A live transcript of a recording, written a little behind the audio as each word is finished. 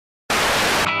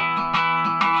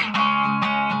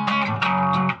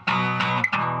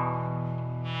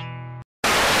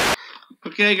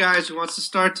Okay, guys, who wants to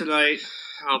start tonight?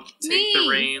 I'll take the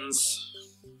reins.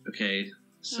 Okay,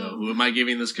 so who am I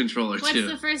giving this controller to? What's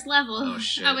the first level? Oh,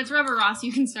 shit. Oh, it's Rubber Ross.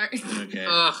 You can start. Okay.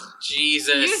 Ugh,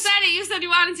 Jesus. You said it. You said you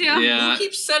wanted to. Yeah. Who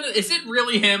keeps sending? Is it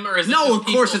really him, or is it No, just of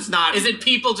course people- it's not. Is it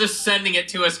people just sending it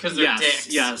to us because they're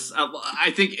dicks? Yes.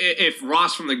 I think if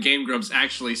Ross from the Game Grumps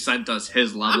actually sent us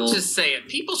his level... I'm just saying,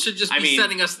 people should just be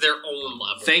sending us their own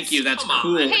levels. Thank you, that's Come on.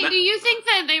 cool. Hey, do you think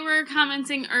that they were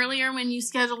commenting earlier when you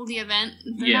scheduled the event?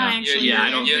 They're not actually yeah, here.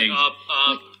 I don't think...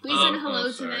 We said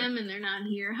hello to them, and they're not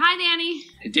here. Hi, Danny.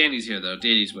 Hey, Danny's here, though.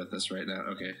 Danny's with us right now.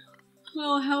 Okay.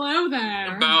 Well, hello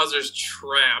there. Bowser's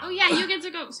Trap. Oh, yeah, you get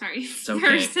to go, sorry, okay.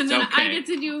 first, and then It's okay. I get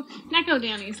to do Neko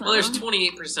Danny's level. Well, there's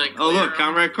 28% clear. Oh, look,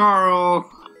 Comrade Carl.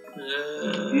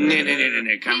 Comrade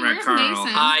where's Carl. Mason?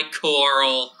 Hi,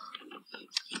 Coral.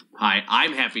 Hi,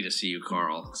 I'm happy to see you,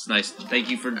 Carl. It's nice.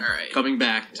 Thank you for coming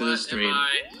back to the stream.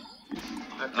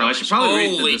 I should probably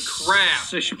read Holy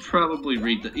crap. I should probably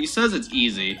read the... He says it's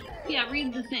easy. Yeah,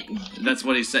 read the thing. That's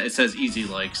what he said. It says easy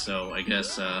like, so I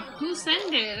guess... Who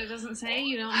sent it? It doesn't say.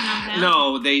 You don't have that.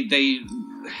 No, they...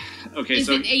 Okay, Is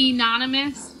so... it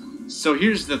anonymous? So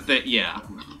here's the thing, yeah.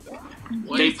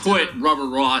 What They is put Rubber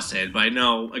Ross in, but I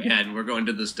know, again, we're going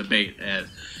to this debate, and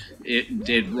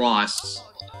did Ross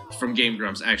from Game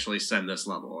Grumps actually send this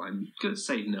level? I'm gonna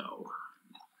say no.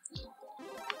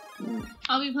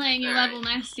 I'll be playing your level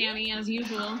next, Danny, as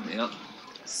usual. Yep.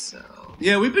 So...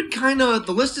 Yeah, we've been kind of...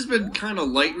 The list has been kind of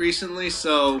light recently,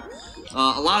 so...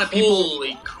 a lot of people...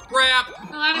 Holy crap!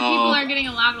 A lot of people are getting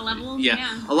a lot of levels.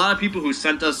 Yeah. A lot of people who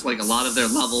sent us, like, a lot of their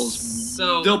levels,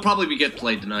 So... they'll probably get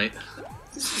played tonight.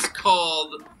 This is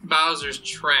called Bowser's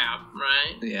Trap,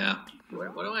 right? Yeah.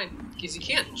 What do I... Because you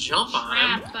can't jump on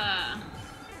him. Trap,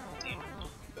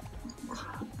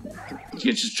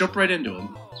 You just jump right into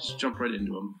him. Just jump right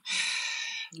into him.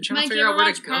 I'm trying Mike, to figure you out ever where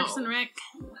watch to go. Parks and Rec?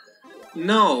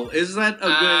 No, is that a good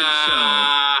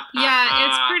show? Yeah,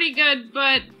 it's pretty good,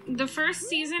 but the first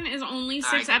season is only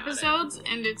 6 got episodes,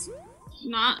 and it's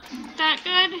not that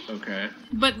good. Okay,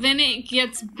 But then it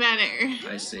gets better.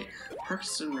 I see.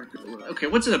 Parks and Rec. Okay,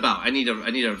 what's it about? I need to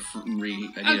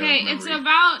read. Okay, it's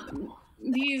about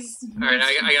these... Alright,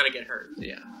 I gotta get hurt.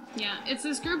 Yeah. Yeah, it's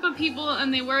this group of people,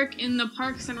 and they work in the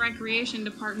Parks and Recreation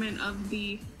Department of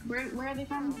the... Where are they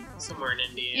from? Somewhere in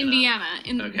Indiana. Indiana.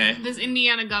 In Okay. this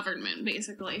Indiana government,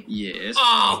 basically. Yes.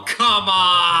 Oh, come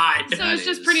on! So it's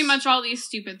just pretty much all these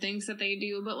stupid things that they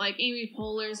do, but like Amy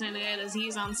Poehler's in it,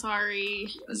 Aziz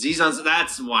Ansari. Aziz Ansari,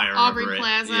 that's why I remember Aubrey it.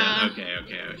 Plaza. Yeah,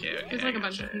 okay. There's like a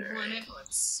bunch of people in it.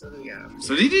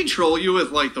 So did he troll you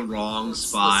with like the wrong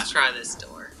spot? Let's try this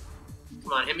door.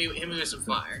 Come on, hit me with some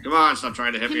fire. Come on, stop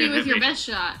trying to hit Hit me. me with your best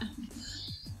shot.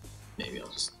 Maybe I'll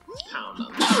just pound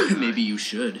on this. Maybe you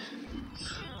should.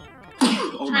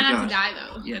 Oh Try my not god. to die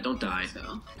though. Yeah, don't die.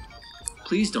 So.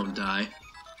 Please don't die.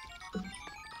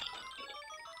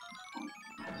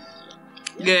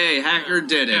 Yay, hacker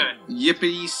did it.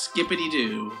 Yippity skippity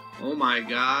doo. Oh my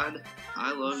god.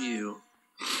 I love you.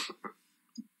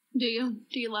 Do you?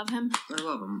 Do you love him? I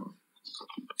love him.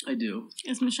 I do.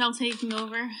 Is Michelle taking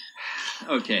over?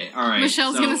 Okay, alright.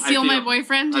 Michelle's so gonna steal my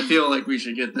boyfriend? I feel like we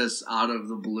should get this out of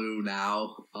the blue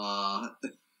now.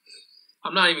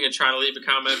 I'm not even gonna try to leave a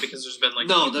comment because there's been like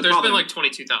been like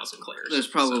 22,000 clears. There's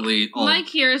probably Mike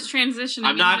here is transitioning.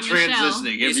 I'm not into Michelle.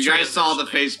 transitioning. If you guys saw the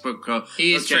Facebook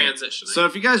he's transitioning. So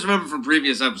if you guys remember from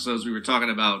previous episodes, we were talking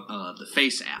about the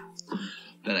Face app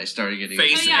that I started getting.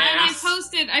 Face Oh yeah, ass.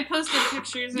 and I posted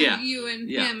pictures of you and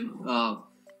him.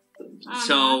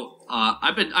 So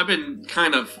I've been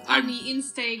kind of on the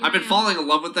Instagram. I've been falling in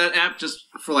love with that app just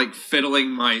for like fiddling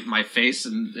my face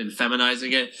and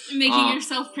feminizing it, making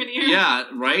yourself prettier. Yeah,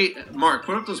 right. Mark,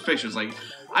 put up those pictures. Like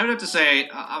I would have to say,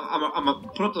 I'm gonna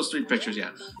put up those 3 pictures.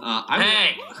 Yeah.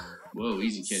 Hey. Whoa,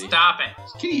 easy, kitty. Stop it.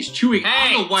 Kitty's chewing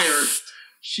on the wire.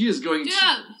 She is going.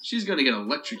 She's going to get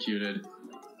electrocuted.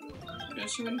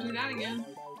 She wouldn't do that again.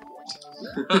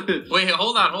 Wait,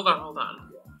 hold on.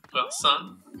 Well,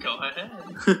 son, go ahead.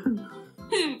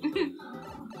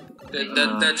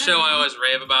 that show I always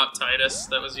rave about, Titus,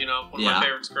 that was, one of my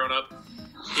favorites growing up.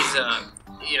 He's,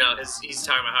 he's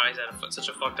talking about how he's had such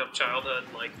a fucked up childhood.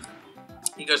 Like,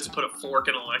 he goes to put a fork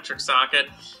in an electric socket,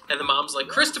 and the mom's like,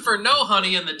 Christopher, no,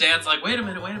 honey. And the dad's like, wait a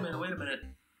minute.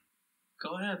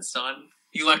 Go ahead, son.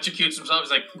 He electrocutes himself. He's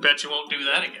like, bet you won't do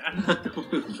that again.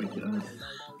 Oh my god.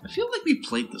 I feel like we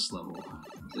played this level.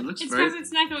 It's because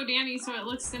it's Neko Danny, so it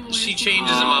looks similar. She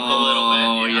changes him up a little bit.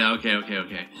 Oh, yeah,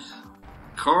 okay.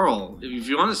 Carl, if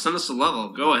you want to send us a level,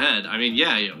 go ahead. I mean,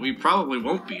 yeah, we probably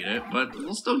won't beat it, but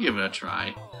we'll still give it a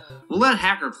try. We'll let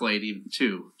Hacker play it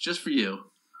too, just for you.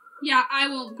 Yeah, I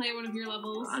won't play one of your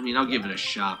levels. I mean, I'll give it a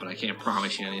shot, but I can't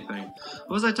promise you anything. What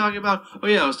was I talking about? Oh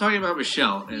yeah, I was talking about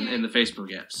Michelle in the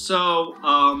Facebook app. So,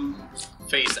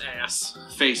 Face ass.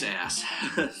 Face ass.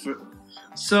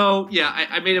 So, yeah,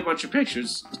 I made a bunch of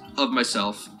pictures of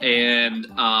myself, and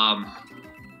I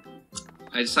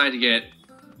decided to get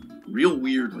real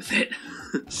weird with it.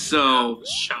 So,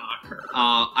 shocker.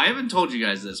 I haven't told you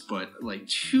guys this, but like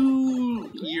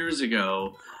 2 years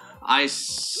ago, I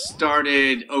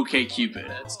started OkCupid.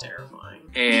 That's terrifying.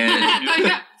 And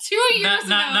 2 years ago,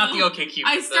 not the OkCupid.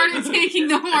 I started taking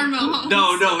the hormones.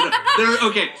 No.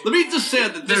 Okay, let me just say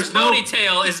that this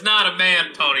ponytail is not a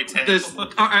man ponytail.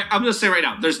 All right, I'm gonna say right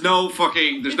now, there's no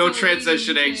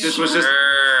transitioning. This was just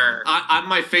on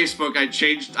my Facebook.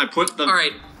 I put the. All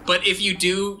right. But if you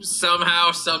do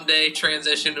somehow, someday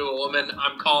transition to a woman,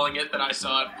 I'm calling it that I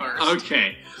saw it first.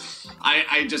 Okay.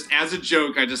 I just, as a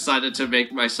joke, I decided to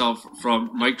make myself from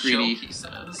Mike Greedy he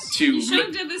says. to... You should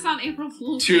have did this on April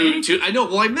Fool's Day. I know,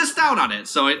 well, I missed out on it.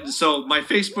 So my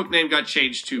Facebook name got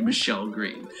changed to Michelle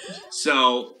Green.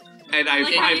 So... And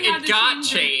it got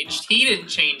changed. He didn't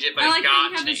change it, but it got changed. I like how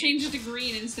you had to changed. change it to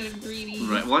green instead of greeny.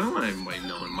 Right. Why don't I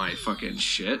knowing my fucking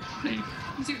shit?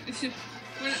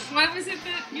 What was it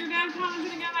that your dad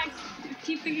commented again? I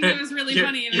keep thinking it was really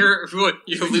funny. You're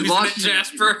losing it,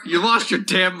 Jasper. You lost your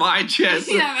damn mind,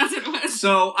 Jasper. Yeah, that's what it was.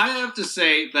 So I have to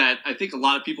say that I think a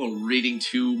lot of people are reading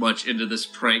too much into this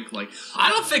prank. Like,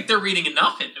 I don't think they're reading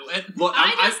enough into it. Well,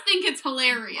 I just think it's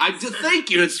hilarious.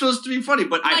 Thank you. It's supposed to be funny,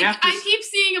 but like, I have to. I keep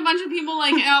seeing a bunch of people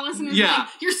like Allison is yeah. like,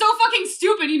 "You're so fucking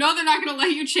stupid. You know they're not gonna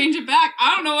let you change it back."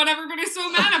 I don't know what everybody's so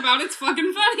mad about. It's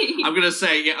fucking funny. I'm gonna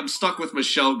say, yeah, I'm stuck with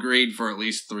Michelle Green for at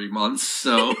least 3 months.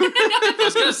 So I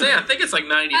was gonna say, I think it's like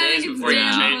 90 days before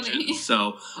you change it.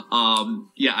 So,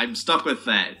 yeah, I'm stuck with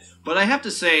that. But I have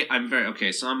to say, I'm very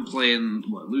okay. So I'm playing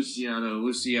Luciano.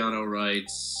 Luciano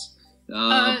writes.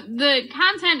 The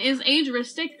content is age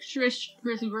restricted.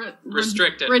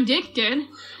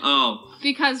 Oh.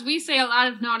 Because we say a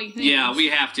lot of naughty things. Yeah, we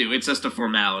have to. It's just a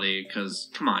formality. Because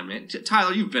come on, man,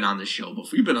 Tyler, you've been on the show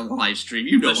before. You've been on the live stream.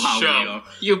 You know how we are.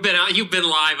 You've been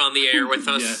live on the air with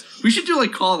us. Yeah. We should do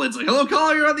like call-ins, like, "Hello,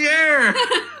 caller, you're on the air."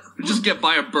 We just get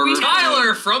by a burger.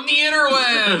 Tyler from the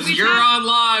interwebs. You're on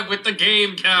live with the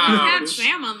game couch. We had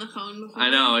Sam on the phone before. I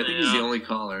know. I think he's the only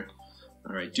caller.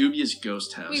 All right, Dubious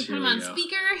Ghost House. We put him on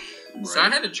speaker. Right. So I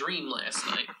had a dream last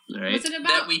night. Right. What's it about?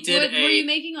 That we did were you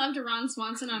making love to Ron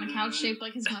Swanson on a couch shaped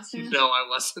like his mustache? No, I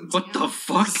wasn't. What the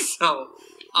fuck? So,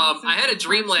 I had a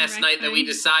dream last night that we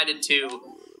decided to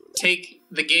take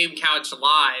the game couch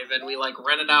live, and we like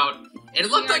rented out. And it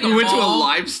looked like a mall. We went to a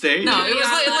live stage. No, it was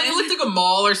it looked like a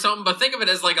mall or something. But think of it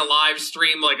as like a live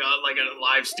stream, like a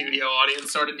live studio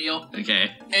audience sort of deal.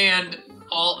 Okay. And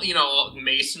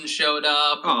Mason showed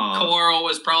up. Aww. Coral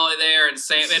was probably there, and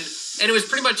Sam, and it was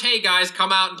pretty much, hey guys,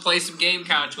 come out and play some game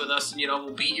couch with us, and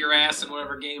we'll beat your ass in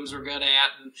whatever games we're good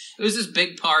at. And it was this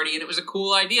big party, and it was a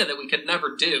cool idea that we could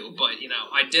never do, but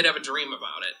I did have a dream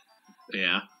about it.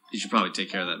 Yeah. You should probably take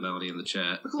care of that, Melanie, in the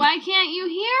chat. Why can't you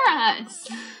hear us?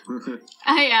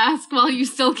 I ask while you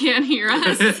still can't hear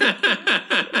us.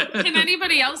 Can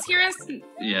anybody else hear us?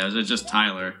 Yeah, it's just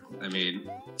Tyler. I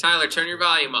mean... Tyler, turn your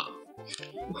volume up.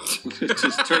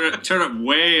 Just turn it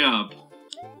way up.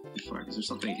 Fuck, is there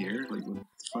something here? Like, what the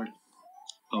fuck?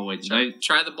 Oh, wait,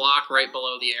 try the block right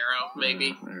below the arrow,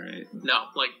 maybe. Alright. No,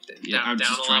 like, yeah, I'm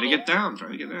just trying to get down.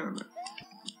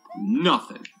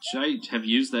 Nothing. Should I have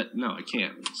used that? No, I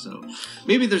can't. So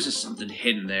maybe there's just something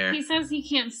hidden there. He says he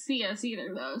can't see us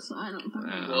either, though, so I don't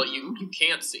know. Well, you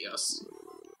can't see us.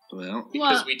 Well,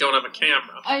 because we don't have a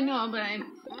camera. I know, but I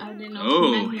didn't know.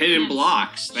 Oh, hidden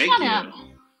blocks. Thank you. Shut up.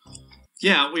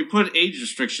 Yeah, we put age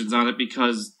restrictions on it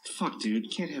because, fuck, dude, you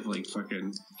can't have, like,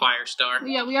 fucking... Firestar.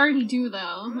 Yeah, we already do,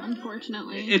 though,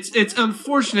 unfortunately. It's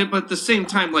unfortunate, but at the same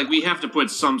time, like, we have to put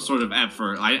some sort of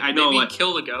effort. I know, maybe like...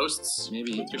 kill the ghosts.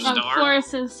 Maybe with your star. Forrest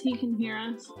says he can hear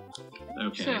us.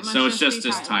 Okay, so it's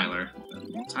just Tyler.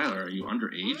 Tyler, are you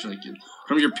underage? Like,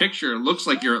 from your picture, it looks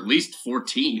like you're at least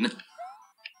 14.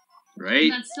 Right?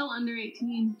 That's still under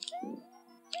 18.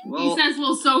 Well... He says,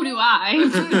 well, so do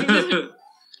I.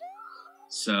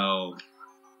 So,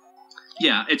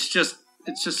 yeah, it's just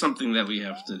something that we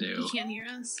have to do. You can't hear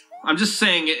us. I'm just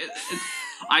saying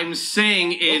I'm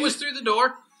saying it. What was through the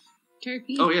door?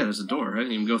 Turkey. Oh yeah, there's a door. I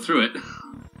didn't even go through it.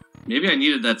 Maybe I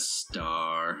needed that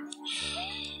star.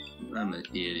 I'm an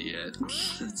idiot.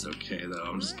 It's okay though.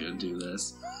 I'm just gonna do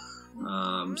this.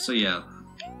 So yeah.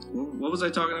 What was I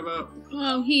talking about?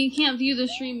 Well, he can't view the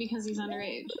stream because he's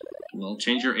underage. Well,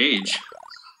 change your age.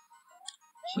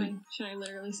 Should I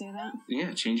literally say that?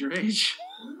 Yeah, change your age.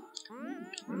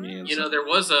 I mean, there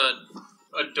was a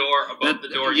a door above the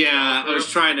door. Yeah, I was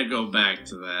trying to go back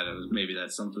to that. Maybe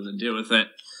that's something to do with it.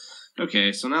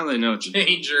 Okay, so now they know it's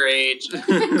change your age,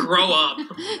 grow up.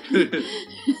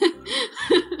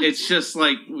 It's just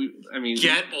like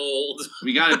get old.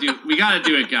 We gotta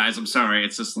do it, guys. I'm sorry.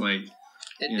 It's just like.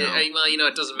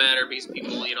 It doesn't matter because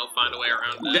people, find a way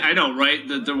around that. I know, right?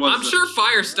 I'm sure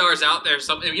Firestar's out there.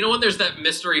 Something. When there's that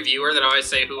mystery viewer that always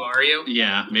say, "Who are you?"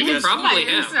 Yeah, maybe it's probably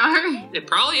him. Firestar. It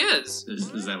probably is.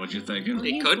 Is that what you're thinking?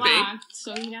 It could be.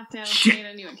 So you have to create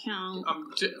a new account.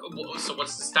 So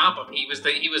what's to stop him? He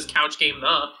was Couch Game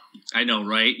the. I know,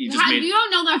 right? You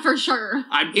don't know that for sure.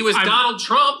 He was Donald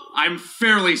Trump. I'm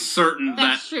fairly certain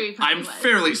That's true.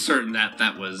 Fairly certain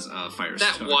that was Firestar.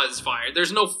 That was Fire.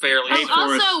 There's no fairly.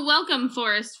 Also, welcome,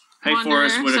 Forrest. Hey, Wanderer.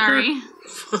 Forrest Whitaker. Sorry.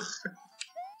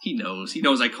 He knows. He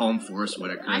knows I call him Forrest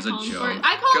Whitaker as a joke.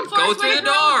 I call him Forrest Go through the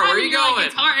door. Where are you going?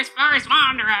 It's Forrest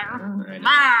Wanderer. I'm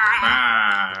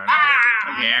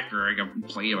the actor. I can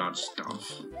play about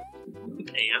stuff.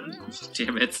 And?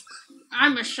 Damn it.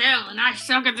 I'm Michelle, and I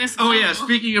suck at this. Oh, yeah.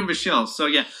 Speaking of Michelle. So,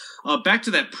 yeah. Back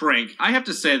to that prank. I have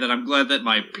to say that I'm glad that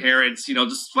my parents,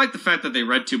 despite the fact that they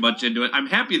read too much into it, I'm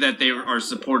happy that they are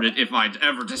supported if I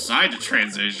ever decide to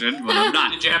transition, but I'm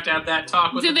not. Did you have to have that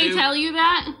talk with Did they tell you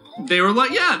that? They were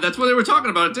like, yeah, that's what they were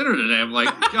talking about at dinner today. I'm like,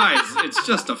 guys, it's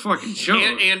just a fucking joke.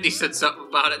 Andy said something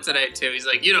about it today, too. He's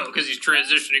like, because he's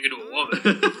transitioning into a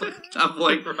woman. I'm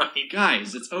like, right.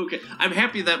 Guys, it's okay. I'm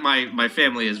happy that my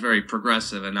family is very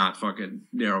progressive and not fucking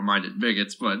narrow-minded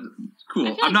bigots, but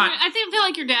cool. I feel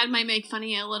like your dad might make fun of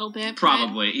you a little bit.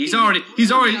 Probably. He's already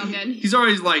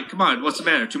like, come on, what's the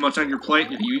matter? Too much on your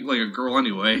plate? You eat like a girl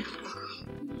anyway.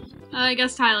 I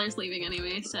guess Tyler's leaving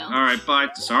anyway, so. Alright, bye.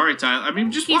 Sorry, Tyler.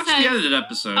 Just watch the edited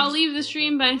episode. I'll leave the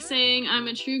stream by saying I'm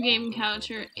a true game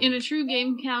coucher, in a true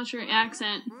game coucher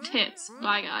accent. Tits.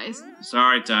 Bye, guys.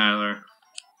 Sorry, Tyler.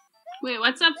 Wait,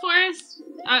 what's up, Forrest?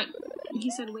 He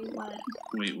said, wait, what?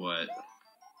 Wait, what?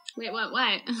 Wait,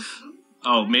 what?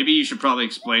 Oh, maybe you should probably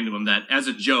explain to him that, as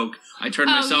a joke, I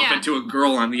turned myself into a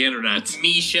girl on the internet.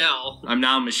 Michelle. I'm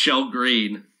now Michelle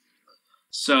Green.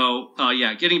 So,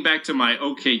 getting back to my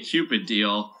OkCupid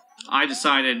deal, I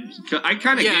decided...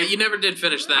 you never did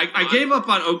finish that. I gave up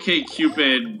on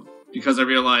OkCupid because I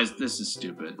realized this is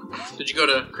stupid. Did you go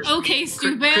to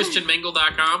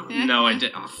ChristianMingle.com? Yeah. No, I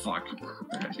did. Oh, fuck.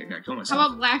 I gotta kill myself.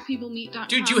 How about blackpeoplemeet.com?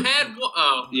 Dude, you had...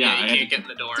 Oh, yeah, you can't get in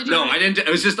the door. No, I didn't. It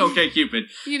was just OkCupid.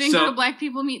 You didn't go to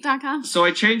blackpeoplemeet.com? So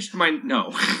I changed my...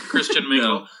 No. Christian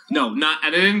Mingle? No, not...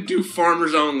 And I didn't do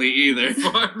Farmers Only either.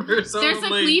 Farmers Only. There's a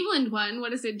Cleveland one.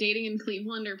 What is it? Dating in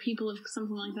Cleveland or people of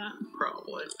something like that?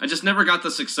 Probably. I just never got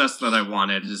the success that I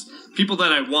wanted. Just people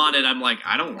that I wanted, I'm like,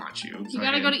 I don't want you. You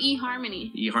gotta go to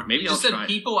eHarmony. Maybe I'll try.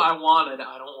 People I wanted,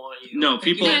 I don't want you. No,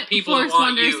 people that Forrest want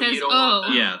Wonder you, says, you don't want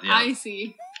them. Yeah. I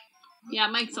see. Yeah,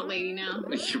 Mike's a lady now.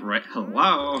 Right,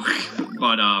 hello.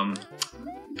 But,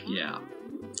 yeah.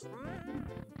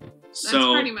 That's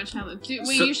pretty much how it...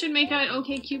 you should make an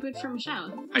OkCupid for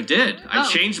Michelle. I did. I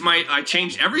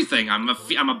changed everything. I'm a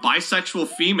bisexual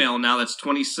female now that's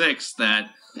 26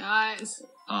 that... Guys.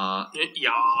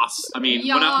 Yas. I mean,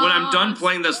 when I'm done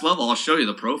playing this level, I'll show you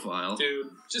the profile. Dude,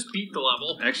 just beat the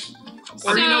level. Actually,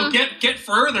 or, get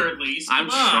further at least. I'm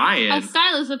trying. A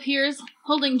stylus appears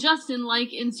holding Justin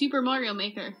like in Super Mario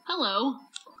Maker. Hello.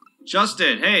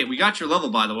 Justin, hey, we got your level,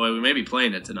 by the way. We may be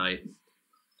playing it tonight.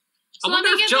 So I wonder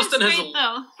if Justin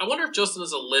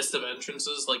has a list of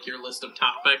entrances, like your list of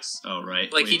topics. Oh,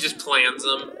 right. Like he just plans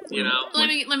them, you know? Let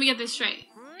me get this straight.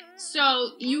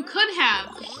 So, you could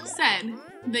have said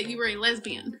that you were a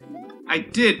lesbian. I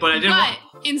did, but I didn't. But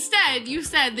instead, you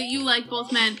said that you like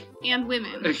both men and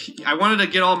women. I wanted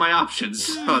to get all my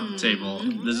options on the table.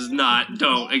 This is not...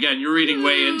 Don't. Again, you're reading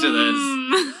way into this.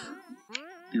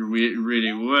 You're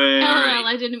reading way... LOL,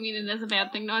 I didn't mean it as a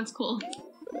bad thing. No, it's cool.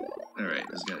 Alright,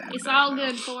 let's get It's all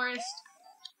good, Forrest.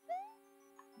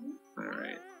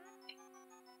 Alright.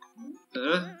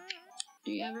 Are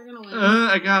you ever gonna win?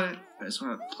 I got it. I just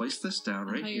want to place this down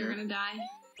right here. You're gonna die.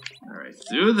 Alright,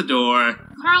 through the door.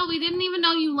 Carl, we didn't even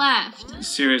know you left.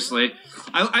 Seriously.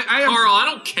 Carl, I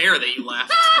don't care that you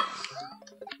left.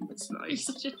 That's nice. You're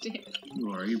such a dick. You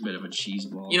are. You're a bit of a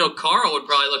cheeseball. You know, Carl would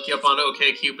probably look you up on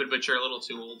OkCupid, but you're a little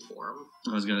too old for him.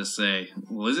 I was gonna say,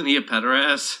 well, isn't he a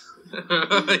pederast?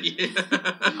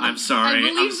 Yeah. I'm sorry. I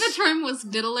believe the term was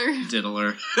diddler.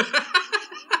 Diddler.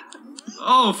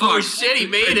 Oh, fuck. Oh, shit, he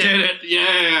made it. Did it.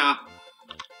 Yeah.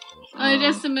 I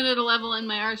just submitted a level and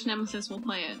my arch nemesis will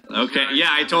play it. Okay, yeah,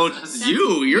 I told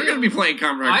you're going to be playing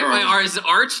Kamen Rider Cross. My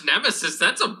arch nemesis,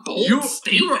 that's a bold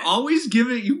statement. You were always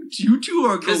giving you two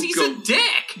are because he's a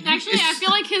dick. Actually, I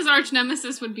feel like his arch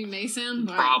nemesis would be Mason.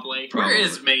 But... Probably. Where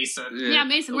is Mason? Yeah,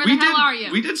 Mason, where the hell are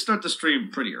you? We did start the stream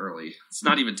pretty early. It's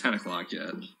not even 10 o'clock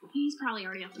yet. He's probably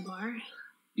already at the bar.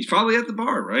 He's probably at the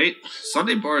bar, right?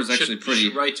 Sunday bar is actually pretty...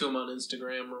 Should write to him on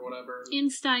Instagram or whatever.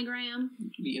 Instagram.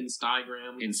 The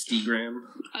Instagram. Instagram.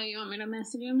 Oh, you want me to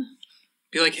message him?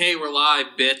 Be like, hey, we're live,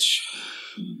 bitch.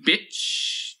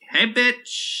 Bitch. Hey,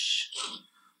 bitch.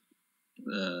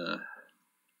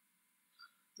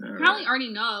 Probably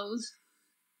already knows.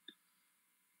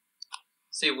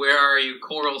 Say, where are you?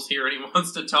 Coral's here and he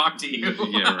wants to talk to you.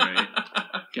 Yeah, right.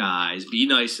 Guys, be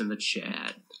nice in the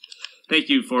chat. Thank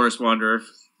you, Forest Wanderer.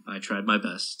 I tried my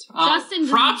best. Justin.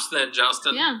 Props then,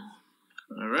 Justin. Yeah.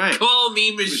 All right. Call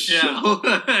me Michelle.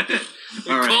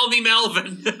 Call me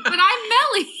Melvin. But I'm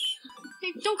Melly.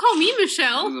 Don't call me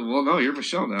Michelle. Well, no, you're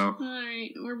Michelle now.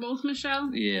 Alright, we're both Michelle?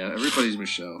 Yeah, everybody's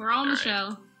Michelle. We're all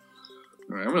Michelle.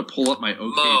 All right, I'm going to pull up my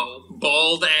OK. Mo.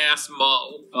 Bald-ass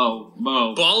Mo. Oh,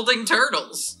 Mo. Balding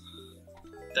Turtles.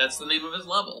 That's the name of his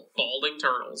level. Balding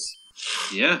Turtles.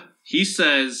 Yeah. He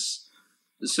says...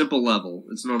 The simple level,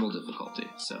 it's normal difficulty,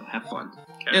 so have fun.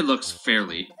 Okay. It looks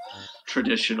fairly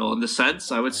traditional in the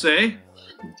sense, I would say.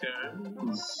 Okay.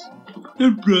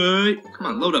 Alright. Come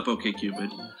on, load up OkCupid.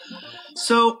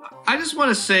 So, I just want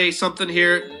to say something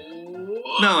here.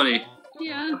 Melanie.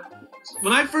 Yeah?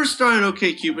 When I first started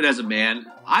OkCupid as a man,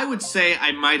 I would say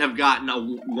I might have gotten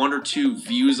 1 or 2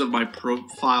 views of my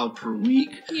profile per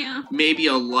week. Yeah. Maybe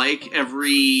a like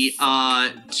every 2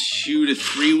 to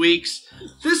 3 weeks.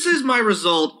 This is my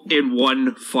result in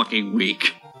 1 fucking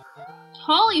week.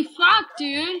 Holy fuck,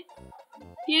 dude.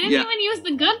 You didn't even use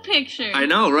the good picture. I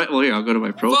know, right? Well, here, I'll go to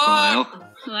my profile.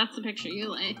 So that's the picture you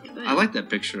like. But... I like that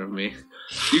picture of me.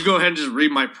 You go ahead and just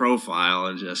read my profile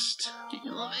and just... I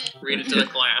love it. Read it to the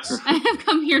class. I have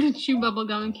come here to chew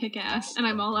bubblegum and kick ass, and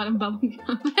I'm all out of bubblegum,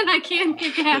 and I can't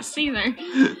kick ass either.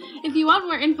 If you want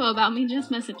more info about me,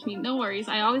 just message me. No worries.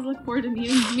 I always look forward to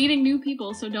meeting new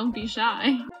people, so don't be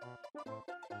shy.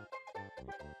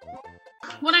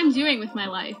 What I'm doing with my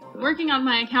life. Working on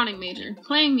my accounting major.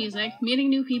 Playing music, meeting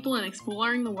new people, and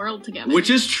exploring the world together.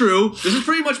 Which is true. This is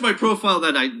pretty much my profile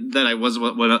that I was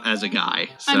as a guy.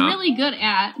 So. I'm really good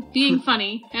at being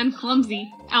funny and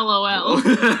clumsy. LOL.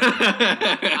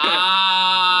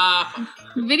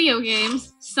 Video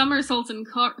games, somersaults and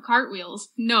cartwheels.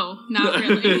 No, not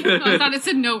really. I thought it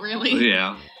said no really.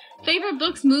 Yeah. Favorite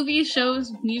books, movies,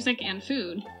 shows, music, and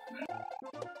food.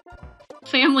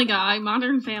 Family Guy,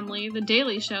 Modern Family, The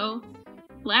Daily Show,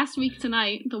 Last Week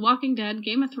Tonight, The Walking Dead,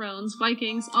 Game of Thrones,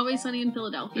 Vikings, Always Sunny in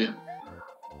Philadelphia.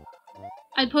 Yeah.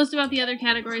 I'd post about the other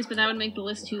categories, but that would make the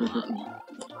list too long.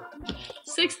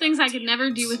 6 things I could never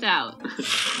do without.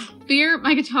 Beer,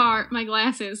 my guitar, my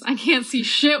glasses. I can't see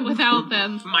shit without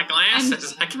them. My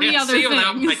glasses. I can't other see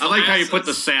without my glasses. I like how you put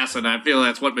the sass in. I feel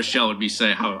that's what Michelle would be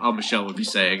saying. How Michelle would be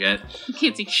saying it. I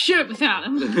can't see shit without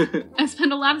them. I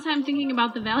spend a lot of time thinking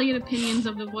about the valued opinions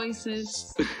of the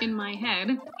voices in my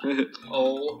head.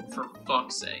 Oh, for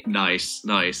fuck's sake. Nice.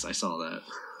 I saw that.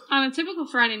 On a typical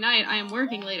Friday night, I am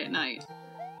working late at night.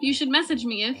 You should message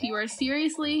me if you are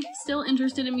seriously still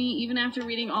interested in me even after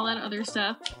reading all that other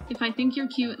stuff. If I think you're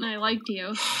cute and I liked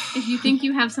you. If you think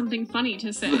you have something funny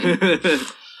to say.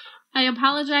 I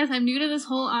apologize, I'm new to this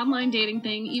whole online dating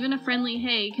thing. Even a friendly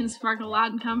hey can spark a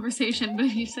lot in conversation, but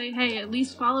if you say hey, at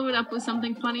least follow it up with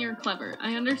something funny or clever.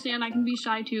 I understand I can be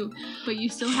shy too, but you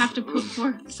still have to put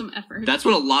forth some effort. That's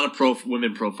what a lot of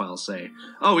women profiles say.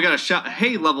 Oh, we got a shout.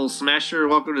 Hey, Level Smasher,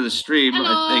 welcome to the stream. Hello.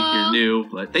 I think you're new,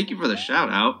 but thank you for the shout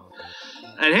out.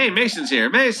 And hey, Mason's here.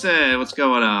 Mason, what's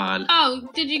going on? Oh,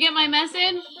 did you get my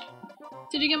message?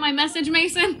 Did you get my message,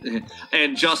 Mason?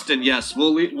 And Justin, yes,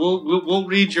 we'll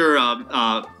read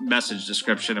your message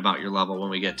description about your level when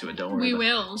we get to it. Don't worry. We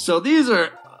will. So these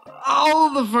are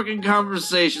all the fucking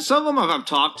conversations. Some of them I've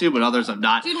talked to, but others I've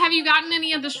not. Dude, have you gotten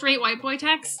any of the straight white boy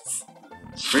texts?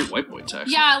 Straight white boy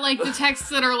texts? Yeah, like the texts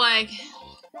that are like,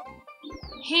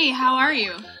 hey, how are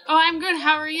you? Oh, I'm good.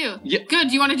 How are you? Yeah. Good.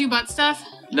 Do you want to do butt stuff?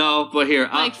 No, but here.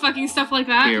 Like fucking stuff like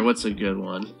that? Here, what's a good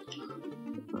one?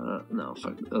 No,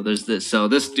 fuck. Oh, there's this. So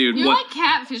this dude. You're like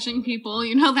catfishing people,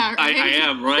 you know that, right? I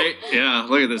am, right? Yeah,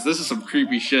 look at this. This is some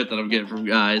creepy shit that I'm getting from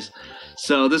guys.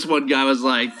 So this one guy was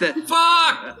like,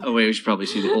 fuck! Oh, wait, we should probably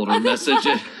see the older message.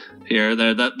 Here,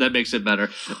 there, that makes it better.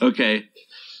 Okay,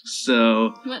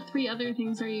 so. What 3 other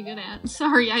things are you good at?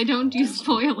 Sorry, I don't do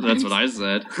spoilers. That's what I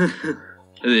said.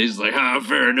 And he's like,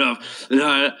 fair enough.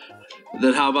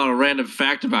 Then how about a random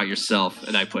fact about yourself?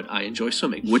 And I put, I enjoy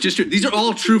swimming, which is true. These are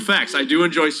all true facts. I do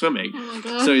enjoy swimming. Oh my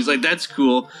God. So he's like, that's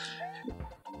cool.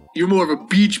 You're more of a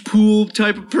beach pool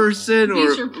type of person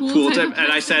Beach or or pool type of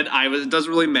And I said, it doesn't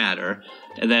really matter.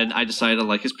 And then I decided to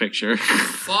like his picture.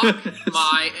 Fuck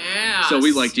my ass. So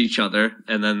we liked each other,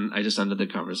 and then I just ended the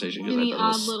conversation. Any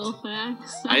odd little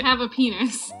facts? I have a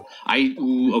penis.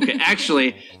 Okay,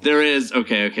 actually, there is...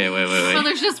 Okay, wait. So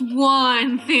there's just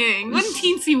one thing. One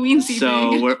teensy-weensy thing.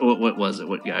 So, what was it?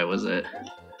 What guy was it?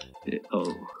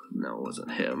 Oh, no, it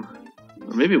wasn't him.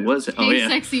 Or maybe it was... Hey,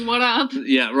 sexy, what up?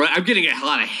 Yeah, right. I'm getting a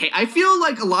lot of hate. I feel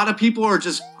like a lot of people are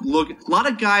just a lot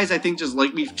of guys, I think, just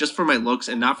like me just for my looks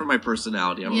and not for my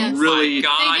personality. I'm really... Oh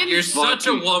my God, you're such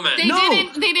a woman. They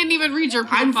didn't even read your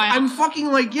profile. I'm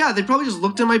fucking like, yeah, they probably just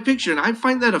looked at my picture, and I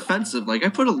find that offensive. Like, I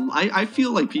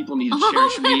feel like people need to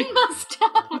cherish me. Must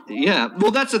have. Yeah,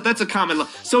 well, that's a common...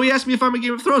 So he asked me if I'm a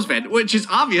Game of Thrones fan, which is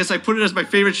obvious. I put it as my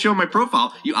favorite show on my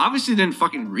profile. You obviously didn't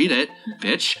fucking read it,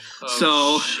 bitch.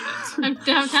 Shit.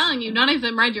 I'm telling you, none of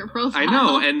them read your profile. I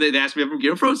know, and they asked me if I'm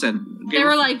Game of Thrones fan. They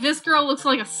were like, this girl looks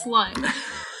like a slut.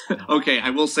 Okay, I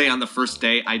will say on the first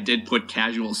day, I did put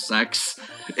casual sex,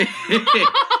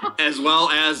 as well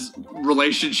as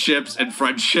relationships and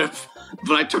friendship.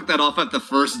 But I took that off at the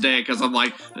first day because I'm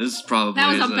like, this probably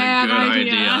is a bad good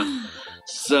idea.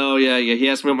 So yeah, he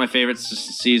asked me what my favorite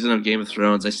season of Game of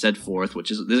Thrones. I said fourth, which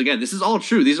is this is all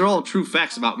true. These are all true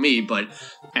facts about me, but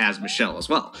as Michelle as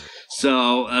well.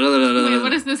 So wait,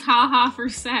 what is this ha for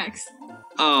sex?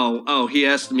 Oh, he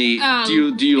asked me,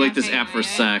 do you like this app for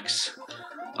sex?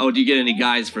 Oh, do you get any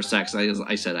guys for sex?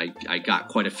 I said I got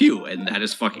quite a few, and that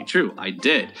is fucking true. I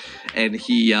did, and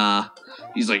he's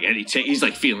like he's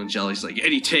like feeling jealous. He's like,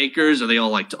 any takers? Or they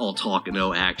all all talk and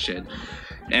no action?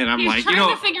 And I'm like, trying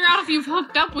to figure out if you've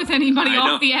hooked up with anybody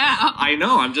off the app. I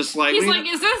know. I'm just like, he's like,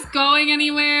 is this going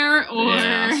anywhere? Or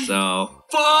yeah. So.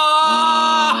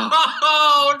 Oh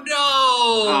no!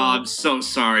 Oh, I'm so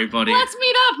sorry, buddy. Let's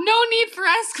meet up. No need for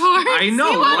escorts. I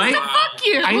know, he wants right? to fuck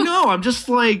you. I know. I'm just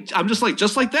like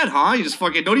that, huh? You just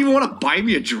fucking don't even want to buy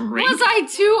me a drink. Was I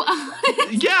too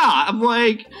honest? Yeah,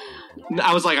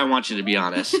 I was like, I want you to be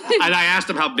honest. And I asked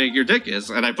him how big your dick is,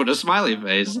 and I put a smiley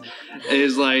face. And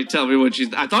he's like, tell me what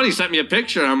I thought he sent me a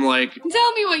picture. I'm like,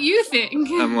 tell me what you think.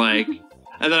 I'm like,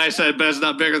 and then I said, but it's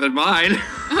not bigger than mine. He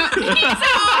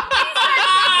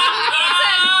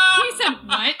said,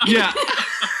 what? Yeah.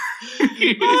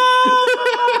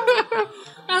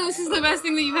 Oh, this is the best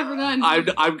thing that you've ever done.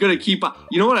 I'm gonna keep.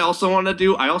 You know what I also want to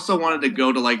do? I also wanted to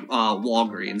go to like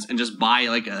Walgreens and just buy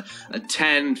like a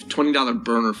 $10-$20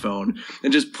 burner phone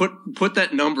and just put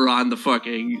that number on the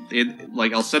fucking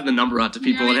like I'll send the number out to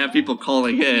people and have people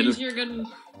calling in. He's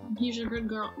your good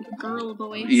girl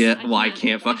voice. Yeah, I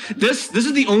can't fuck. This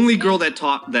is the only girl that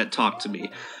talked to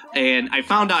me. And I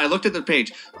found out, I looked at the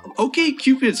page.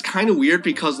 OkCupid is kind of weird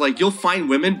because, like, you'll find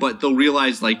women, but they'll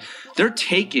realize, like, they're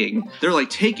taken,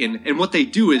 and what they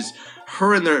do is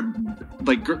her and their,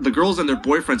 like, the girls and their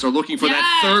boyfriends are looking for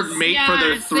that third mate for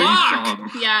their threesome.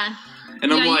 Yeah.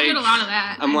 And I'm like, you get a lot of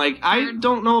that. I'm like, I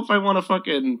don't know if I want to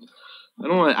fucking,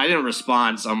 I didn't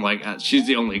respond, so I'm like, she's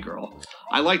the only girl.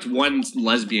 I liked one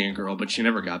lesbian girl, but she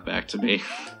never got back to me.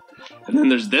 And then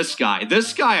there's this guy.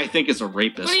 This guy, I think, is a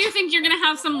rapist. What do you think? You're going to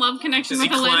have some love connection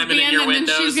with a lesbian, and then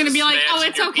she's going to be like, oh,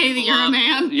 it's okay that you're a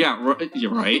man. Yeah,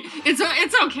 you're right.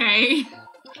 It's okay.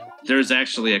 There's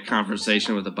actually a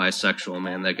conversation with a bisexual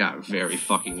man that got very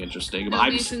fucking interesting.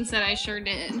 Mason said I sure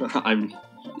did. I'm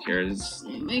here.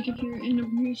 Like, if you're in a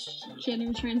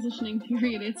gender transitioning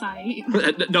period, it's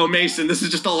aight. No, Mason, this is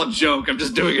just all a joke. I'm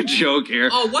just doing a joke here.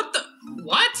 Oh, what the?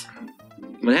 What?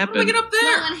 What happened? Look it up there.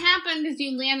 Well, what happened is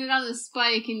you landed on the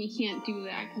spike, and you can't do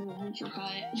that because it hurts your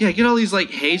butt. Yeah, get all these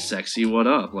like, "Hey, sexy, what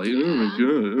up?" Like, oh my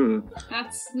god.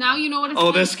 That's now you know what it's. Oh,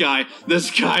 like. This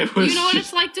guy was. You know what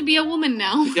it's like to be a woman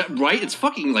now. Yeah, right. It's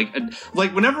fucking like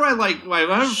whenever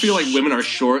I feel like women are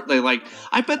short,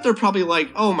 I bet they're probably like,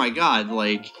 oh my god,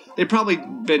 like they've probably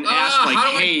been asked like,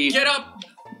 how do hey, I get up.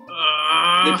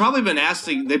 They've probably been asked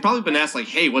like,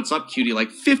 hey, what's up, cutie,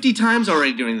 like 50 times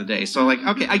already during the day. So like,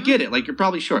 okay, I get it. Like, you're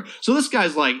probably short. So this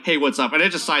guy's like, hey, what's up? And I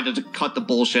decided to cut the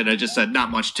bullshit. I just said, not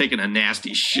much, taking a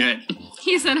nasty shit.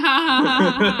 He said, ha ha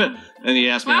ha ha. And he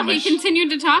asked me how much. He continued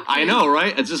to talk to I know,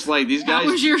 right? It's just like, these guys.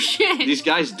 That was your shit. These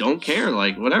guys don't care.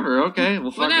 Like, whatever, okay.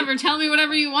 Well, fuck whatever, tell me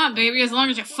whatever you want, baby, as long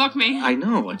as you fuck me. I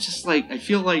know. It's just like, I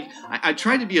feel like I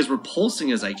try to be as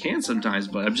repulsing as I can sometimes,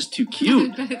 but I'm just too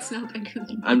cute. But it's not that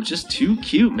good. I'm just too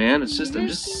cute, man. It's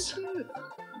just,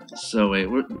 So wait,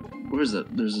 where's the?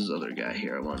 There's this other guy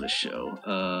here I wanted to show.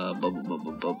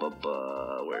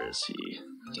 Where is he?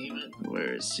 Damn it.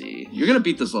 Where is he? You're gonna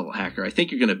beat this level, hacker. I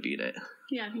think you're gonna beat it.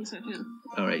 Yeah, I think so too.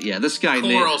 All right, yeah, this guy.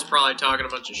 Coral's probably talking a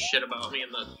bunch of shit about me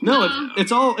in the. No,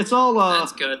 it's all. That's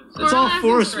good. It's all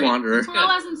Forest Wanderer. Coral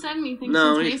hasn't said anything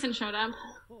since Mason showed up.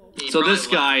 So this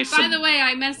guy. By the way,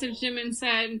 I messaged him and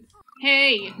said,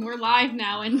 "Hey, we're live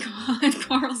now," and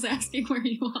Carl's asking where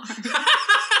you are.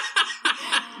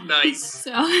 Nice.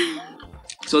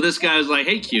 So this guy was like,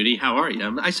 "Hey, cutie, how are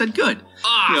you?" I said, "Good."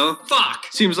 Fuck.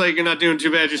 Seems like you're not doing too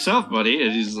bad yourself, buddy.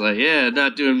 And he's like, "Yeah,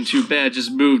 not doing too bad.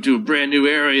 Just moved to a brand new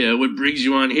area. What brings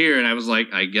you on here?" And I was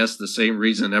like, "I guess the same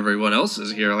reason everyone else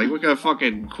is here. Like, what kind of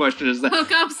fucking question is that?"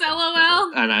 Hookups,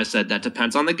 LOL. And I said, "That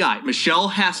depends on the guy. Michelle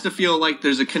has to feel like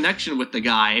there's a connection with the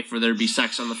guy for there to be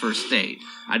sex on the first date.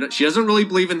 She doesn't really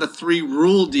believe in the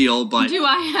 3-rule deal, but..." Do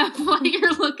I have what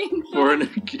you're looking for?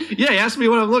 Yeah, he asked me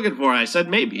what I'm looking for. I said,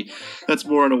 maybe. That's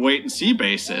more on a wait-and-see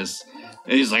basis.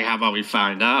 And he's like, how about we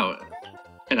find out?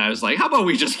 And I was like, how about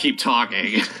we just keep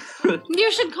talking?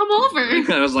 You should come over. And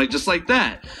I was like, just like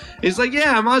that. He's like,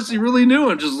 yeah, I'm honestly really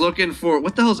new. I'm just looking for...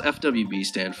 What the hell does FWB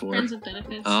stand for? Friends with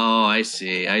benefits. Oh, I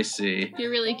see. You're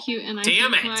really cute, and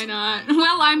Damn it. Why not?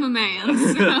 Well, I'm a man,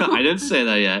 so... I didn't say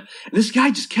that yet. And this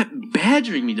guy just kept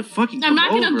badgering me to fucking I'm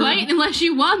not gonna bite unless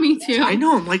you want me to. I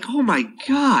know. I'm like, oh my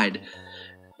god.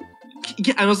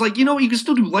 Yeah, I was like, you know what? You can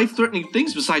still do life-threatening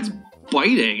things besides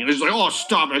biting. And he's like, oh,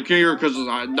 stop. I can't hear because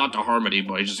not to harm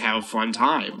anybody. Just have a fun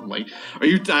time. Like, are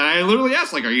you... I literally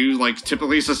asked, like, are you, like,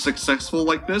 typically so successful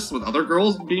like this with other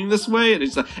girls being this way? And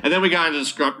he's like, and then we got into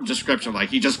the description, like,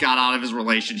 he just got out of his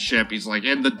relationship. He's, like,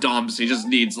 in the dumps. He just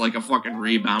needs, like, a fucking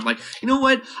rebound. Like, you know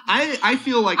what? I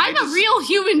feel like I'm a real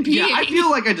human being. Yeah, I feel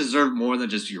like I deserve more than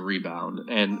just your rebound.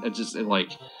 And it just,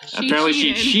 apparently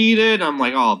cheated. she cheated. I'm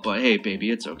like, oh, but hey,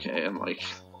 baby, it's okay. I'm like...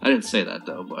 I didn't say that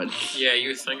though, but yeah, you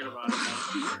were thinking about it.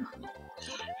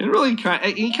 It really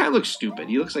he kind of looks stupid.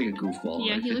 He looks like a goofball.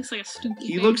 Yeah, he looks like a stupid.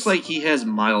 He looks like he has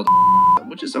mild,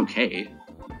 which is okay.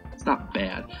 It's not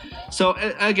bad. So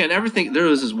again, everything. There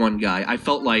was this one guy. I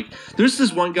felt like there's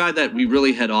this one guy that we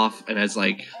really head off, and as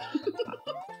like,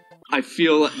 I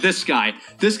feel this guy.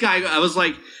 I was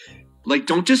like,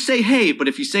 don't just say hey, but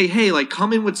if you say hey, like,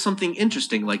 come in with something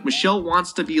interesting. Like, Michelle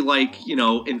wants to be, like, you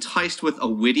know, enticed with a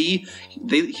witty...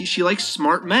 She likes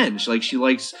smart men. She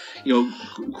likes, you know,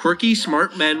 quirky,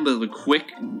 smart men with a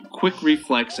quick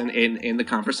reflex in the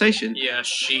conversation. Yeah,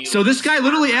 So this guy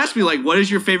literally asked me, like, what is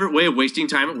your favorite way of wasting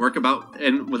time at work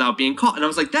without being caught? And I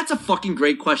was like, that's a fucking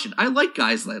great question. I like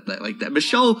guys like that.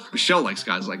 Michelle likes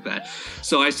guys like that.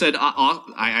 So I said,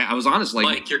 I was honest, like...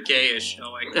 Mike, you're gay as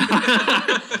showing.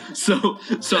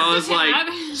 So I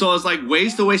was like,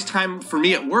 ways to waste time for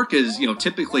me at work is, you know,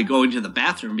 typically going to the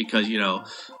bathroom because, you know,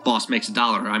 boss makes $1,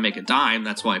 I make a dime.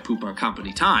 That's why I poop on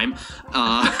company time.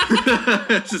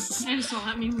 I just saw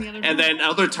that meme the other day. And then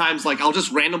other times, like, I'll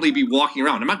just randomly be walking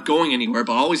around. I'm not going anywhere,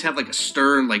 but I'll always have, like, a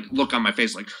stern, like, look on my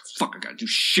face, like, fuck, I gotta do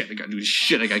shit. I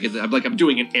gotta get I'm like, I'm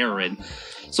doing an errand.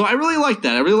 So I really like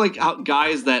that. I really like how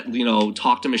guys that, you know,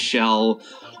 talk to Michelle.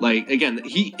 Like, again,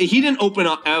 he didn't open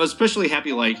up. I was especially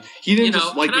happy, like, he didn't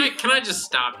just like... Can I just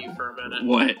stop you for a minute?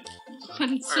 What?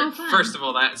 But it's so fun. First of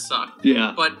all, that sucked.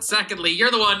 Yeah. But secondly, you're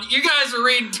the one... You guys are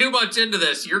reading too much into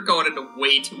this. You're going into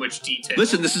way too much detail.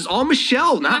 Listen, this is all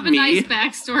Michelle, not me. I have a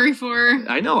nice backstory for her.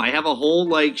 I know, I have a whole,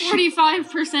 like...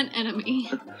 45%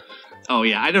 enemy. Oh,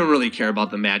 yeah, I don't really care about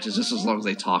the matches, just as long as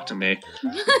they talk to me.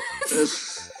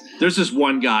 There's this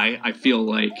one guy, I feel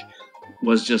like...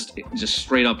 was just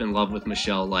straight up in love with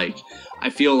Michelle. Like,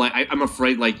 I feel like I'm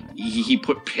afraid, like, he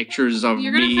put pictures of me.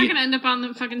 You're gonna fucking end up on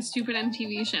the fucking stupid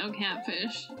MTV show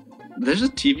Catfish. There's a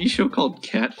TV show called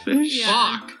Catfish?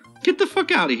 Yeah. Fuck. Get the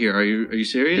fuck out of here. Are you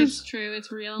serious? It's true,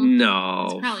 it's real. No,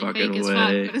 it's probably fucking fake way. as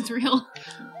fuck, but it's real.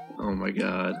 Oh my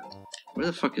god. Where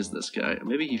the fuck is this guy?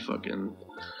 Maybe he fucking...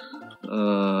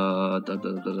 Trying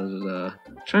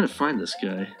to find this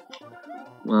guy.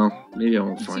 Well, maybe I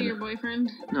won't find him. Is he your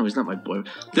boyfriend? No, he's not my boy.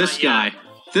 This guy,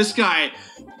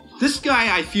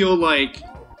 I feel like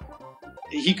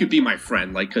he could be my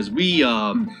friend. Like, cause we,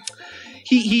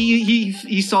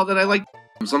 he saw that I like.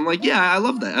 So I'm like, yeah, I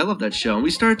love that show. And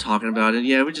we started talking about it.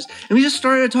 Yeah, we just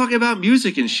started talking about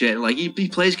music and shit. And like, he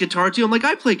plays guitar too. I'm like,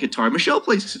 I play guitar. Michelle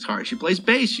plays guitar. She plays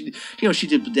bass. She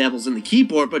dabbles in the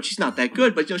keyboard, but she's not that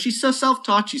good. But, you know, she's so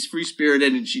self-taught. She's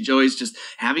free-spirited, and she's always just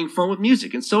having fun with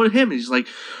music. And so did him. And he's like,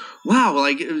 wow,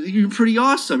 like, you're pretty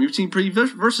awesome. You seem pretty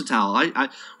versatile.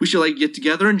 We should, like, get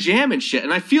together and jam and shit.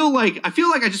 And I feel like I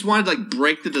just wanted to, like,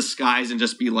 break the disguise and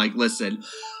just be like, listen,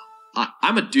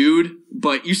 I'm a dude,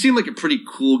 but you seem like a pretty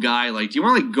cool guy. Like, do you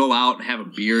want to like go out and have a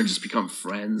beer and just become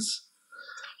friends?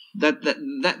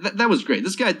 That was great.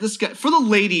 This guy, for the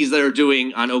ladies that are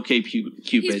doing on OkCupid,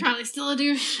 He's probably still a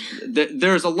douche.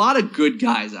 There's a lot of good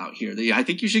guys out here. I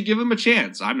think you should give him a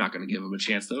chance. I'm not going to give him a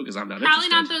chance though because I'm not probably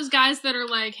interested. not those guys that are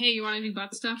like, hey, you want to do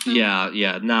butt stuff? Though?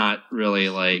 Yeah, not really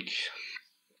like.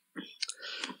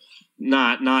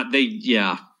 Not they.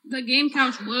 Yeah. The game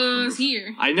couch was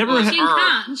here. I never Game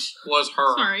conch. Was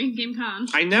her. Sorry, game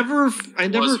conch. I never.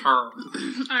 Was her. All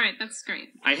right, that's great.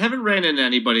 I haven't ran into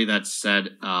anybody that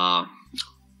said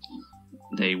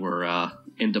they were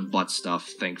into butt stuff.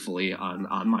 Thankfully,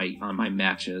 on my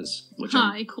matches. Which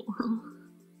Hi, Coral.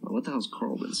 What the hell's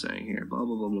Coral been saying here? Blah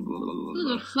blah blah blah blah blah. Who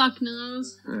the fuck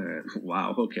knows?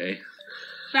 Wow. Okay.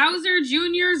 Bowser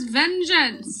Jr.'s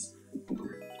vengeance.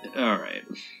 All right.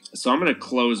 So I'm going to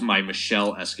close my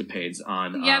Michelle escapades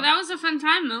on... Yeah, that was a fun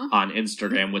time, though. On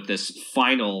Instagram with this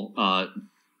final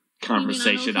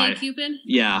conversation. You mean on OkCupid?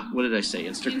 Yeah, what did I say?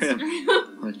 Instagram?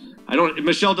 I don't...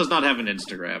 Michelle does not have an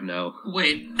Instagram, no.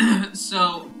 Wait,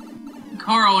 so...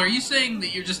 Carl, are you saying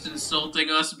that you're just insulting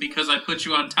us because I put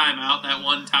you on timeout that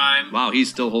one time? Wow, he's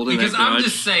still holding because that grudge. I'm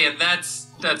just saying, that's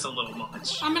a little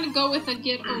much. I'm going to go with a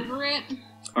get over it.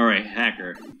 All right,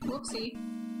 hacker. Whoopsie.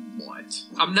 What?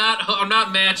 I'm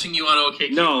not matching you on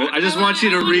OkCupid. No, I just want you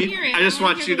to read. I just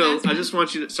want you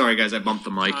to. Sorry, guys, I bumped the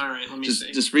mic. All right, let me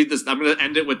see. Just read this. I'm gonna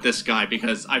end it with this guy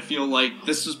because I feel like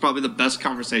this was probably the best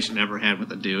conversation I ever had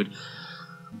with a dude.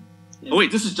 Oh wait,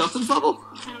 this is Justin's level?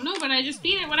 I don't know, but I just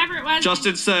beat it. Whatever it was.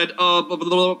 Justin said,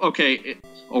 okay.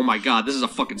 Oh my God, this is a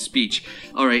fucking speech.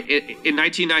 All right, in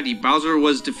 1990, Bowser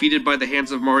was defeated by the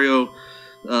hands of Mario.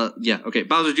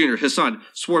 Bowser Jr., his son,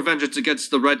 swore vengeance against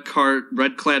the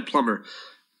red-clad plumber.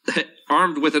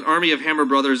 Armed with an army of Hammer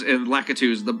Brothers and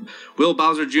Lakitus, will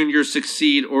Bowser Jr.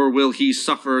 succeed, or will he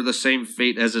suffer the same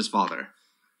fate as his father?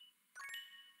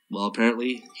 Well,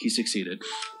 apparently, he succeeded.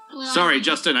 Well, Sorry,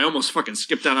 Justin, I almost fucking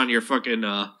skipped out on your fucking,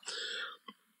 on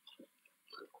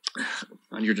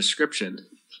your description.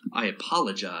 I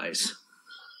apologize.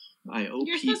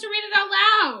 You're supposed to read it out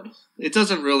loud. It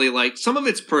doesn't really, like, some of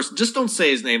it's personal. Just don't say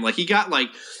his name. Like, he got, like,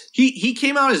 he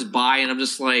came out as bi, and I'm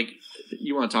just like,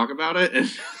 you want to talk about it? And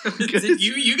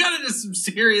you got into some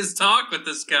serious talk with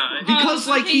this guy. Because,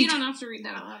 like, you don't have to read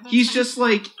that out loud. That's he's fine. just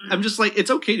like, I'm just like, it's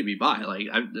okay to be bi. Like,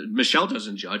 Michelle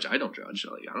doesn't judge. I don't judge.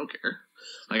 Like, I don't care.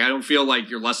 Like, I don't feel like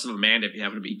you're less of a man if you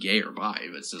happen to be gay or bi.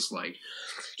 It's just like,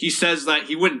 he says that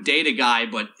he wouldn't date a guy,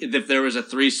 but if there was a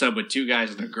threesome with two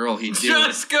guys and a girl, he'd do it.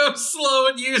 Just go slow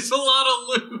and use a lot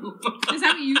of lube. Is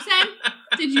that what you said?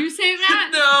 Did you say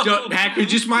that? No. Hack, you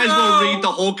just might as well read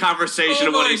the whole conversation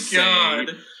of what he's saying.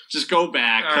 Just go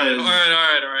back. All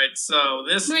right. So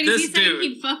this Wait, this is he saying dude.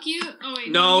 he'd fuck you? Oh wait.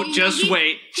 No, just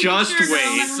wait. Just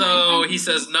wait. So he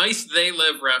says, "Nice they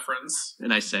live" reference.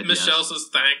 And I said, Michelle yes. says,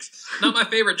 "Thanks." Not my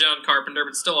favorite John Carpenter,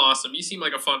 but still awesome. You seem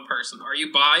like a fun person. Are you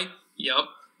bi? Yup.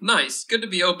 Nice. Good to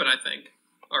be open, I think.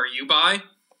 Are you bi?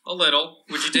 A little.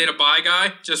 Would you date a bi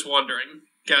guy? Just wondering.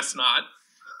 Guess not.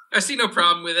 I see no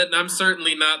problem with it, and I'm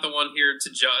certainly not the one here to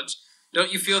judge.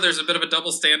 Don't you feel there's a bit of a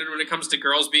double standard when it comes to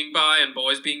girls being bi and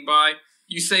boys being bi?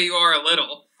 You say you are a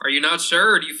little. Are you not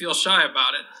sure, or do you feel shy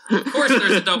about it? Of course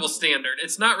there's a double standard.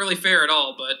 It's not really fair at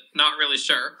all, but not really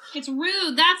sure. It's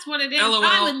rude, that's what it is. LOL.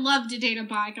 I would love to date a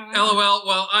bi guy. LOL,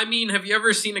 well, I mean, have you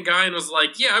ever seen a guy and was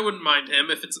like, yeah, I wouldn't mind him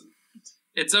if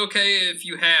it's okay if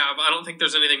you have. I don't think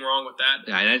there's anything wrong with that.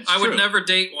 Yeah, that's I would true. never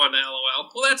date one, LOL.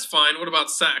 Well, that's fine. What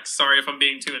about sex? Sorry if I'm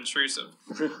being too intrusive.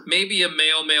 Maybe a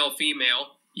male,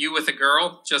 female. You with a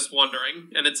girl? Just wondering.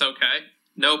 And it's okay.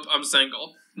 Nope, I'm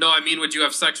single. No, I mean, would you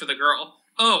have sex with a girl?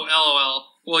 Oh, LOL.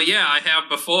 Well, yeah, I have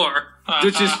before.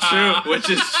 Which is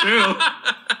true.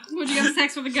 Would you have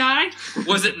sex with a guy?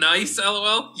 Was it nice,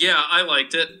 LOL? Yeah, I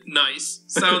liked it. Nice.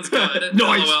 Sounds good.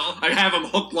 Nice. LOL. I have him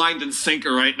hook, lined, and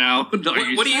sinker right now.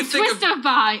 Nice. What do you A think twist of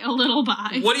bi, a little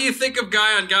bi. What do you think of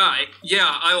guy on guy? Yeah,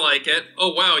 I like it. Oh,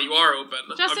 wow, you are open.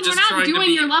 Justin, I'm just we're not trying to doing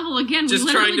be, your level again. Just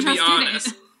we trying literally to be just honest.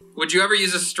 did it. Would you ever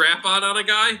use a strap-on on a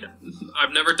guy?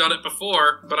 I've never done it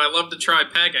before, but I love to try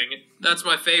pegging. That's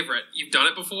my favorite. You've done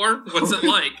it before? What's it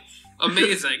like?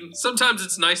 Amazing. Sometimes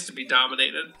it's nice to be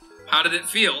dominated. How did it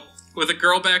feel? With a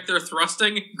girl back there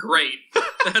thrusting? Great.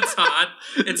 That's hot.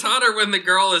 It's hotter when the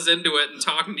girl is into it and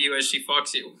talking to you as she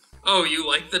fucks you. Oh, you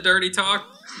like the dirty talk?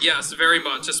 Yes, very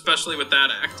much, especially with that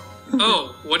act.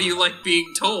 Oh, what do you like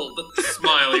being told?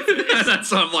 Smiley face.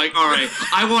 That's I'm like, all right.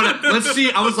 Let's see.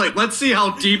 I was like, let's see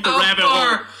how deep the rabbit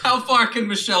hole. How far can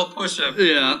Michelle push him?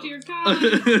 Yeah. Dear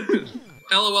God.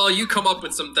 LOL, you come up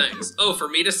with some things. Oh, for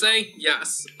me to say?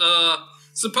 Yes.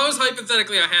 Suppose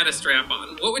hypothetically I had a strap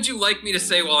on. What would you like me to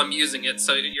say while I'm using it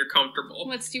so you're comfortable?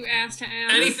 Let's do ass to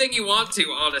ass. Anything you want to,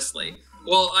 honestly.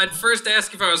 Well, I'd first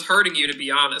ask if I was hurting you, to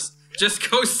be honest. Just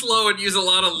go slow and use a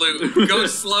lot of lube. Go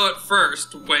slow at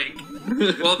first, wink.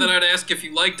 Well, then I'd ask if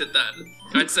you liked it then.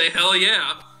 I'd say, hell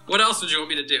yeah. What else would you want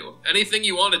me to do? Anything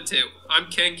you wanted to. I'm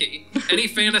kinky. Any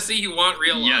fantasy you want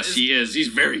realized. Yes, he is. He's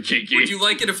very kinky. Would you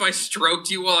like it if I stroked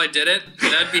you while I did it?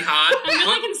 That'd be hot. I'm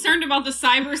really concerned about the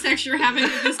cyber sex you're having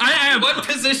with this guy. What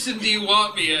position do you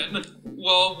want me in?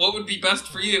 Well, what would be best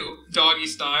for you? Doggy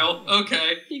style.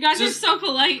 Okay. You guys are so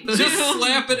polite, too. Just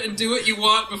slap it and do what you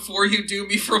want before you do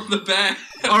me from the back.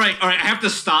 All right. I have to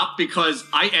stop because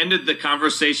I ended the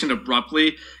conversation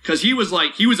abruptly because he was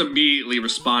immediately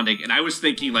responding, and I was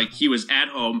thinking like he was at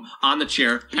home on the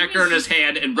chair, pecker in his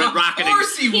hand, and red rocketing. Of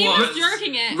course he was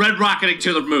jerking it. Red rocketing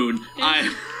to the moon.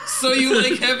 So you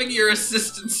like having your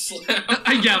assistant slap?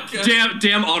 Yeah, okay.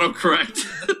 Damn autocorrect.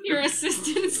 Your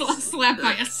assistant slapped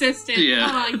my assistant.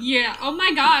 Yeah. Yeah. Oh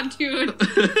my god, dude.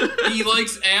 He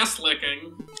likes ass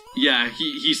licking. Yeah,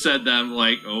 he said that. I'm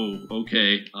like, oh,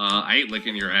 okay. I ain't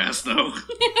licking your ass, though.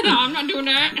 No, I'm not doing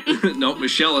that. No,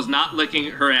 Michelle is not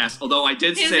licking her ass. Although I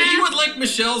did say... He would lick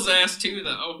Michelle's ass, too,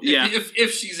 though. Yeah.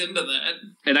 If she's into that.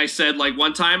 And I said, like,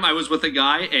 one time I was with a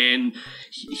guy, and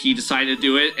he decided to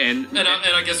do it, and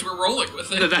I guess we're rolling with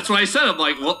it. That's what I said. I'm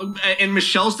like, well, in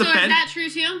Michelle's defense... So is that true,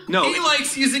 too? No. He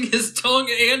likes using his tongue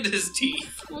and his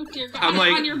teeth. Oh, dear God. I'm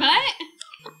like, on your butt?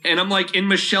 And I'm like, in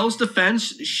Michelle's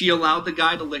defense, she allowed the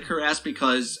guy to lick her ass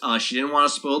because she didn't want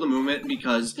to spoil the moment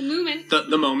because... The moment?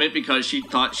 The moment because she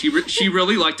thought she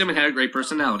really liked him and had a great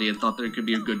personality and thought there could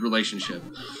be a good relationship.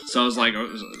 So I was like...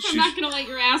 I'm not gonna let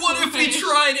your ass What if we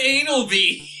tried anal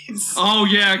beads? Oh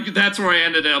yeah, that's where I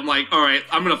ended it. I'm like, alright,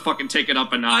 I'm gonna fucking take it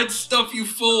up a notch. I'd stuff you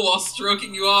full while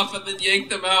stroking you off and then yank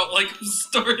them out like I'm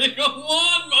starting a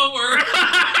lawnmower.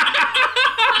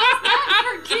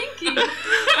 That's kinky.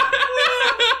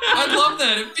 I love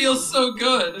that. It feels so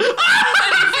good. Anything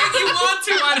you want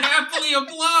to, I'd happily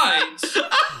oblige.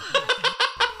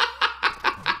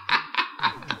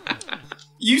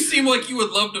 You seem like you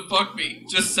would love to fuck me.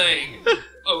 Just saying.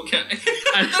 Okay.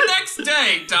 The next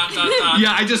day. ...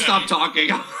 Yeah, I just stopped talking.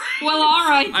 Well, all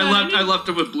right. I left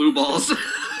him with blue balls.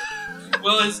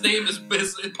 Well, his name is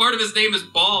part of his name is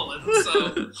Ballin.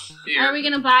 So. Here. Are we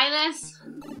gonna buy this?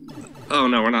 Oh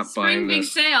no, we're not buying big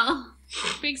this. sale.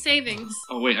 Big savings.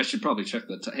 Oh wait, I should probably check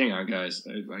the hang on, guys.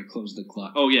 I closed the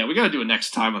clock. Oh yeah, we gotta do it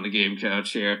next time on the game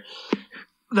couch here.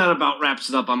 That about wraps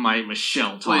it up on my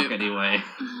Michelle talk anyway.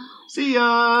 See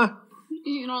ya!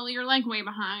 You know, you're like way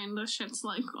behind. This shit's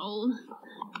like old.